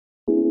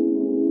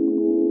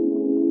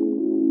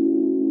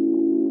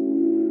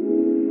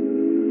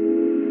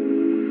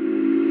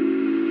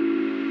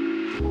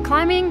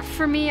Climbing,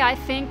 for me, I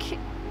think,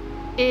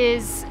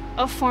 is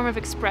a form of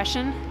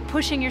expression.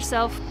 Pushing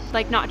yourself,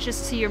 like not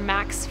just to your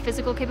max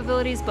physical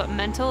capabilities, but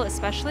mental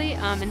especially,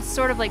 and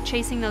sort of like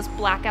chasing those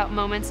blackout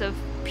moments of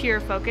pure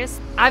focus.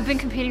 I've been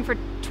competing for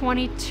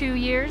 22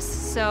 years,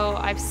 so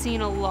I've seen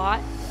a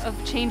lot of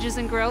changes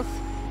and growth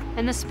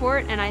in the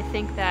sport, and I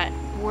think that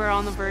we're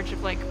on the verge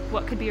of like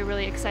what could be a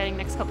really exciting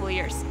next couple of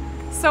years.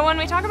 So when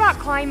we talk about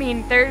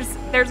climbing, there's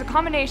a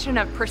combination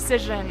of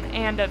precision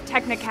and of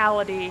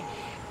technicality,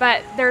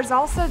 but there's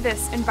also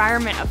this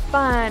environment of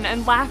fun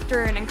and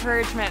laughter and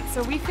encouragement.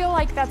 So we feel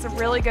like that's a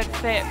really good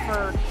fit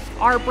for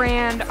our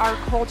brand, our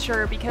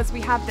culture, because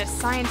we have this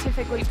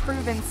scientifically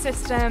proven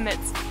system.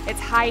 It's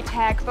high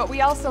tech, but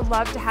we also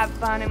love to have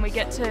fun, and we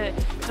get to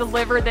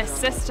deliver this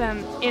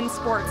system in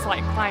sports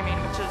like climbing,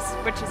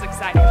 which is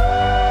exciting.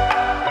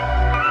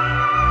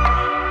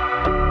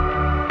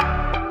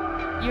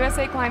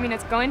 USA Climbing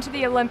is going to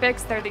the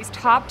Olympics. They're these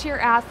top-tier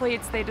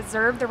athletes. They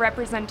deserve the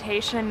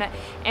representation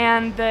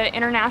and the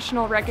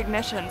international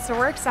recognition. So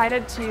we're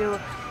excited to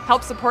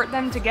help support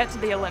them to get to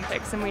the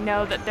Olympics, and we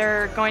know that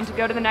they're going to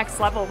go to the next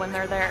level when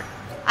they're there.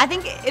 I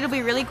think it'll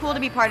be really cool to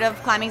be part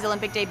of climbing's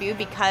Olympic debut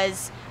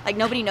because like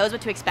nobody knows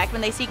what to expect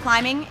when they see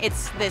climbing.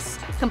 It's this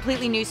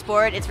completely new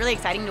sport. It's really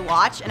exciting to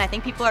watch, and I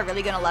think people are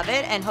really going to love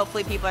it, and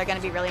hopefully people are going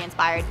to be really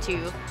inspired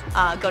to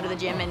go to the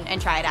gym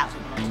and try it out.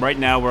 Right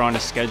now we're on a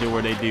schedule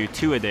where they do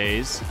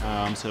 2-a-days,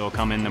 so they'll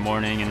come in the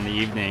morning and in the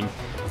evening.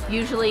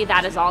 Usually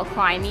that is all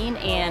climbing,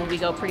 and we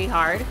go pretty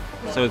hard.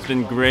 So it's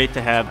been great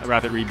to have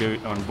Rapid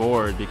Reboot on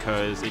board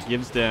because it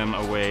gives them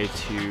a way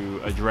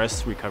to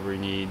address recovery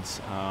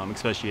needs,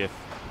 especially if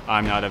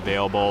I'm not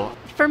available.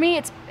 For me,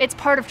 it's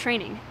part of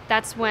training.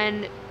 That's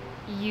when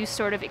you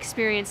sort of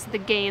experience the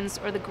gains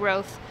or the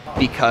growth.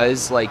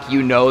 Because like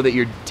you know that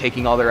you're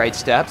taking all the right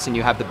steps and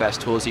you have the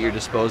best tools at your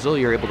disposal,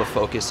 you're able to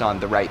focus on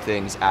the right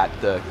things at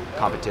the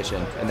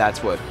competition, and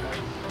that's what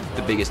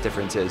the biggest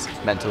difference is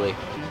mentally.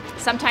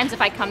 Sometimes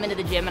if I come into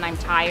the gym and I'm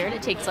tired,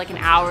 it takes like an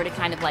hour to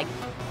kind of like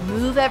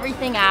move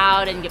everything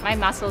out and get my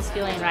muscles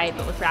feeling right,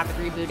 but with Rapid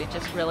Reboot it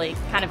just really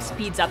kind of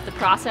speeds up the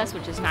process,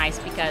 which is nice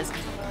because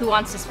who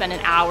wants to spend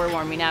an hour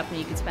warming up when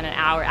you can spend an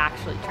hour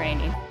actually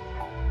training?